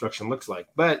instruction looks like.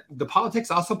 But the politics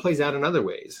also plays out in other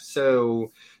ways.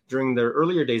 So during the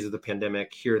earlier days of the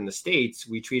pandemic here in the States,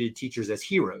 we treated teachers as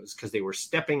heroes because they were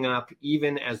stepping up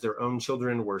even as their own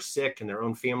children were sick and their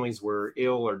own families were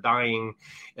ill or dying.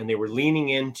 And they were leaning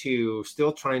into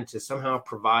still trying to somehow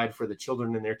provide for the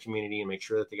children in their community and make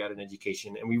sure that they got an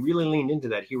education. And we really leaned into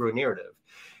that hero narrative.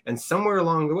 And somewhere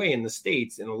along the way in the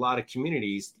States, in a lot of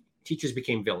communities, teachers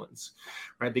became villains,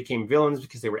 right? They became villains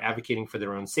because they were advocating for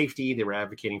their own safety. They were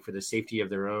advocating for the safety of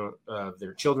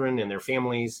their children and their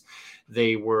families.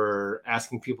 They were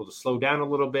asking people to slow down a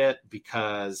little bit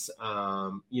because,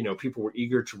 people were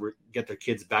eager to get their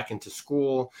kids back into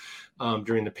school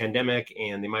during the pandemic.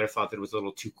 And they might've thought that it was a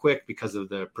little too quick because of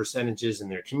the percentages in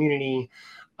their community.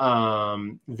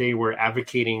 They were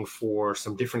advocating for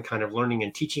some different kind of learning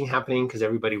and teaching happening because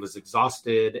everybody was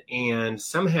exhausted. And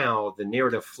somehow the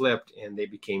narrative flipped and they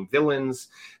became villains.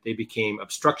 They became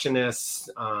obstructionists.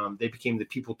 They became the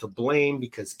people to blame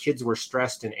because kids were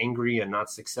stressed and angry and not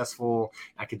successful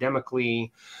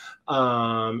academically.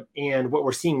 And what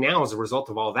we're seeing now as a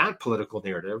result of all that political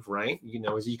narrative, right,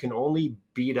 is you can only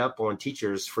beat up on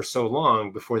teachers for so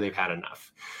long before they've had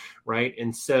enough. Right.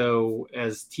 And so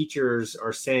as teachers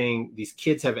are saying these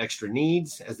kids have extra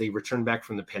needs as they return back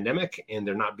from the pandemic and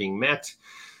they're not being met,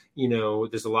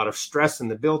 there's a lot of stress in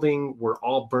the building. We're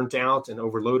all burnt out and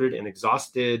overloaded and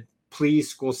exhausted.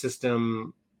 Please, school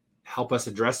system, help us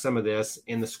address some of this.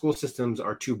 And the school systems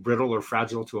are too brittle or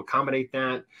fragile to accommodate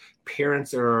that.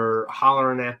 Parents are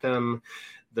hollering at them.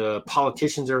 The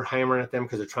politicians are hammering at them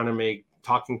because they're trying to make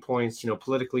talking points,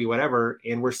 politically, whatever.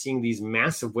 And we're seeing these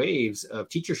massive waves of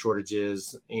teacher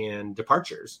shortages and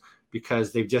departures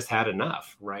because they've just had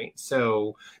enough, right?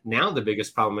 So now the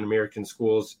biggest problem in American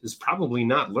schools is probably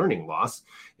not learning loss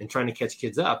and trying to catch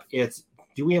kids up. It's,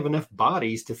 do we have enough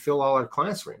bodies to fill all our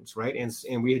classrooms, right?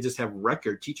 And we just have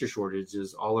record teacher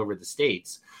shortages all over the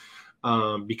states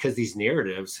because these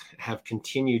narratives have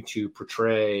continued to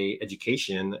portray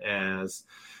education as,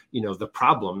 the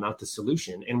problem, not the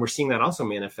solution. And we're seeing that also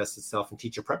manifest itself in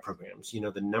teacher prep programs.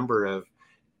 The number of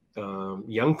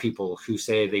young people who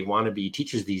say they want to be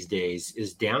teachers these days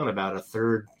is down about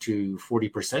 1/3 to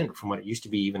 40% from what it used to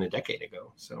be even a decade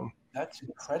ago. So that's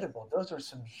incredible. Those are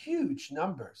some huge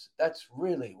numbers. That's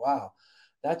really, wow.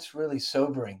 That's really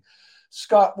sobering.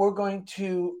 Scott, we're going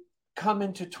to come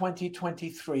into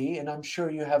 2023, and I'm sure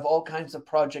you have all kinds of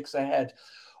projects ahead.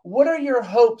 What are your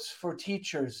hopes for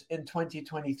teachers in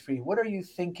 2023? What are you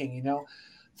thinking,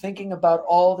 thinking about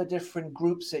all the different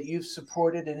groups that you've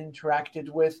supported and interacted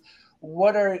with?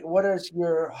 What is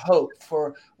your hope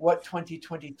for what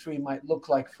 2023 might look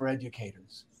like for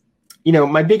educators?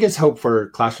 My biggest hope for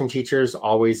classroom teachers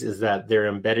always is that they're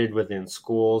embedded within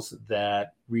schools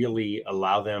that really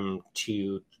allow them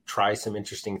to try some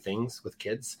interesting things with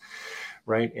kids,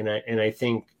 right? And I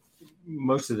think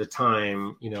most of the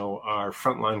time, our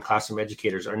frontline classroom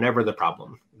educators are never the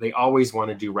problem. They always want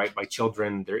to do right by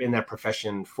children. They're in that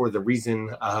profession for the reason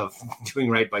of doing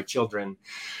right by children,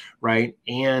 right?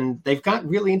 And they've got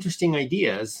really interesting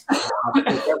ideas. For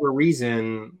whatever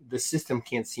reason, the system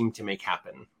can't seem to make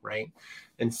happen, right?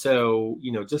 And so,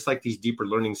 just like these deeper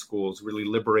learning schools really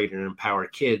liberate and empower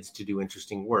kids to do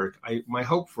interesting work, my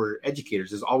hope for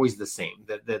educators is always the same,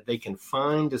 that they can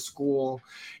find a school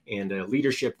and a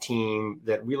leadership team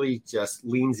that really just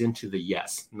leans into the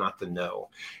yes, not the no,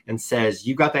 and says,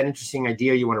 you got that interesting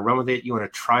idea, you want to run with it, you want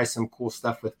to try some cool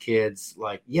stuff with kids,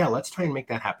 like, yeah, let's try and make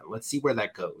that happen. Let's see where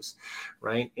that goes,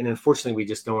 right? And unfortunately, we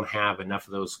just don't have enough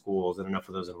of those schools and enough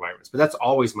of those environments. But that's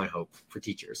always my hope for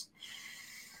teachers.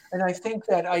 And I think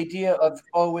that idea of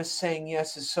always saying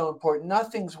yes is so important.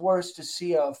 Nothing's worse to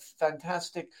see a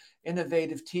fantastic,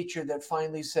 innovative teacher that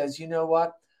finally says, you know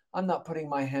what, I'm not putting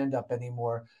my hand up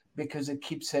anymore because it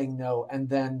keeps saying no. And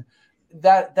then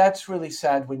that's really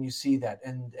sad when you see that.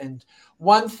 And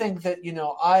one thing that,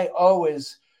 I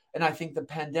always, and I think the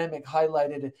pandemic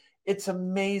highlighted it, it's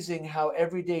amazing how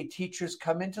everyday teachers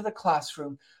come into the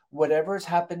classroom, whatever has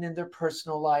happened in their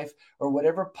personal life or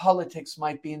whatever politics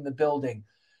might be in the building,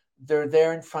 they're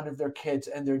there in front of their kids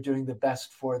and they're doing the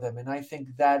best for them. And I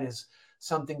think that is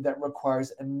something that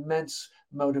requires immense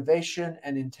motivation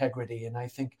and integrity. And I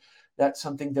think that's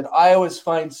something that I always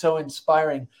find so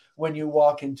inspiring when you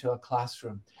walk into a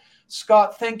classroom.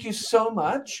 Scott, thank you so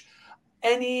much.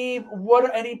 What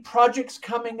are any projects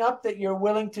coming up that you're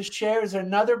willing to share? Is there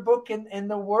another book in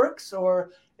the works, or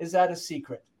is that a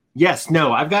secret? Yes,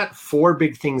 no, I've got 4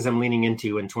 big things I'm leaning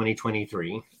into in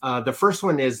 2023. The first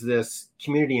one is this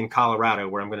community in Colorado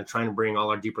where I'm going to try and bring all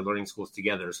our deeper learning schools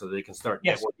together so they can start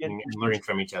networking and learning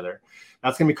from each other.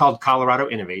 That's going to be called Colorado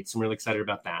Innovates. I'm really excited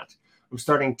about that. I'm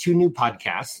starting 2 new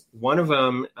podcasts. One of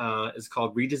them is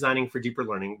called Redesigning for Deeper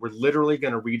Learning. We're literally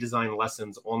going to redesign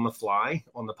lessons on the fly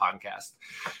on the podcast,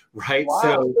 right? Wow.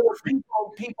 So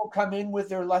people come in with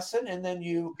their lesson and then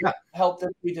you help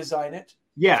them redesign it.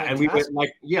 Yeah. Fantastic. And we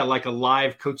went like a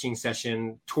live coaching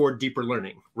session toward deeper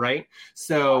learning, right?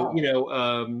 So,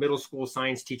 a middle school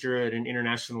science teacher at an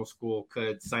international school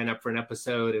could sign up for an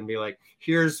episode and be like,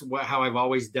 here's how I've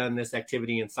always done this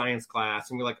activity in science class.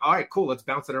 And we're like, all right, cool, let's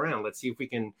bounce it around. Let's see if we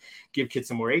can give kids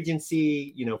some more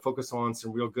agency, focus on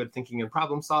some real good thinking and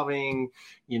problem solving,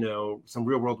 some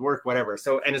real world work, whatever.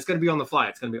 So, and it's going to be on the fly.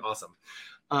 It's going to be awesome.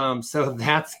 So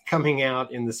that's coming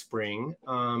out in the spring.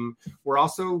 We're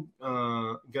also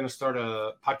going to start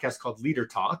a podcast called Leader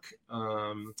Talk,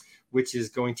 which is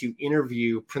going to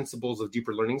interview principals of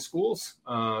deeper learning schools.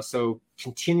 So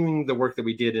continuing the work that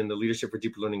we did in the Leadership for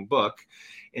Deeper Learning book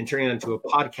and turning it into a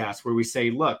podcast where we say,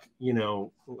 look,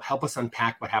 help us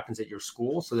unpack what happens at your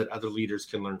school so that other leaders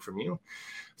can learn from you.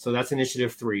 So that's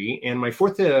initiative 3. And my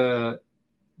 4th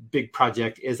big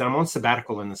project is I'm on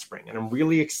sabbatical in the spring. And I'm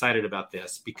really excited about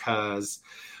this because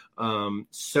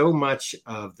so much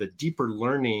of the deeper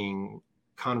learning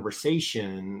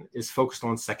conversation is focused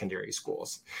on secondary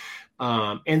schools.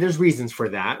 And there's reasons for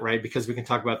that, right? Because we can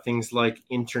talk about things like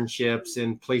internships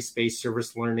and place-based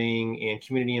service learning and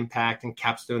community impact and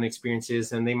capstone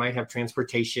experiences, and they might have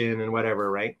transportation and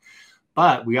whatever, right?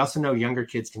 But we also know younger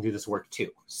kids can do this work too.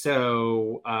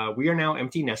 So we are now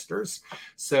empty nesters.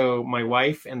 So my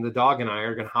wife and the dog and I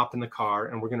are going to hop in the car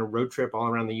and we're going to road trip all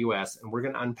around the U.S. and we're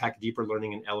going to unpack deeper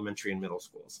learning in elementary and middle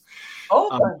schools. Oh,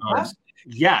 fantastic.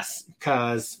 Yes,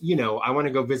 because, I want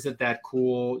to go visit that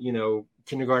cool,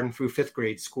 kindergarten through fifth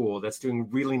grade school that's doing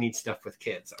really neat stuff with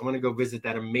kids. I want to go visit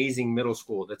that amazing middle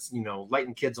school that's,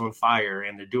 lighting kids on fire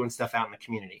and they're doing stuff out in the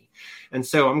community. And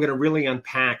so I'm going to really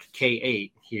unpack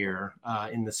K-8 here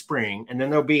in the spring. And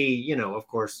then there'll be, of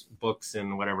course, books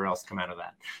and whatever else come out of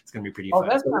that. It's going to be pretty fun. Oh,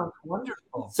 that sounds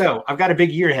wonderful. So I've got a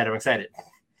big year ahead. I'm excited.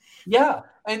 Yeah.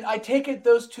 And I take it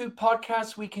those 2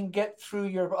 podcasts we can get through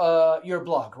your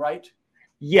blog, right?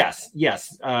 Yes.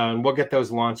 We'll get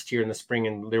those launched here in the spring,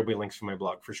 and there'll be links for my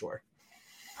blog for sure.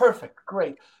 Perfect.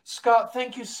 Great. Scott,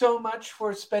 thank you so much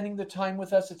for spending the time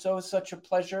with us. It's always such a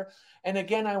pleasure. And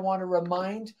again, I want to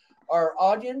remind our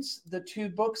audience the 2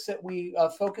 books that we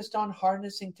focused on: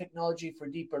 Harnessing Technology for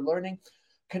Deeper Learning,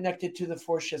 Connected to the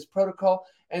 4 Shifts Protocol,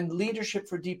 and Leadership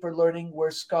for Deeper Learning,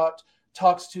 where Scott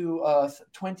talks to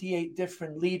 28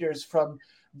 different leaders from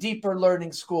deeper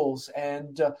learning schools.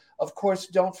 And of course,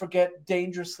 don't forget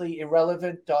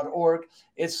dangerouslyirrelevant.org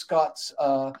is Scott's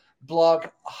blog.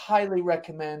 Highly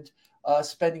recommend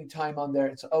spending time on there.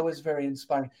 It's always very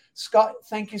inspiring. Scott,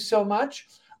 thank you so much.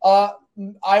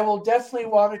 I will definitely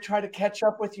want to try to catch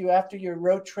up with you after your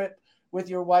road trip with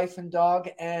your wife and dog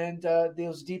and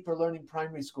those deeper learning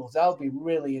primary schools. That'll be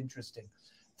really interesting.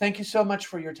 Thank you so much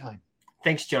for your time.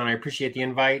 Thanks, John. I appreciate the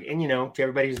invite. And, to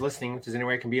everybody who's listening, if there's any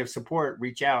way I can be of support,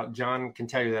 reach out. John can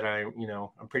tell you that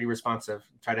I'm pretty responsive,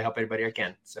 try to help anybody I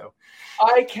can. So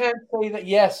I can say that.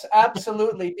 Yes,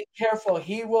 absolutely. Be careful.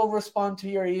 He will respond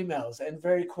to your emails and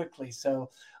very quickly.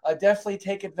 So definitely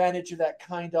take advantage of that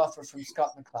kind offer from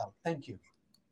Scott McLeod. Thank you.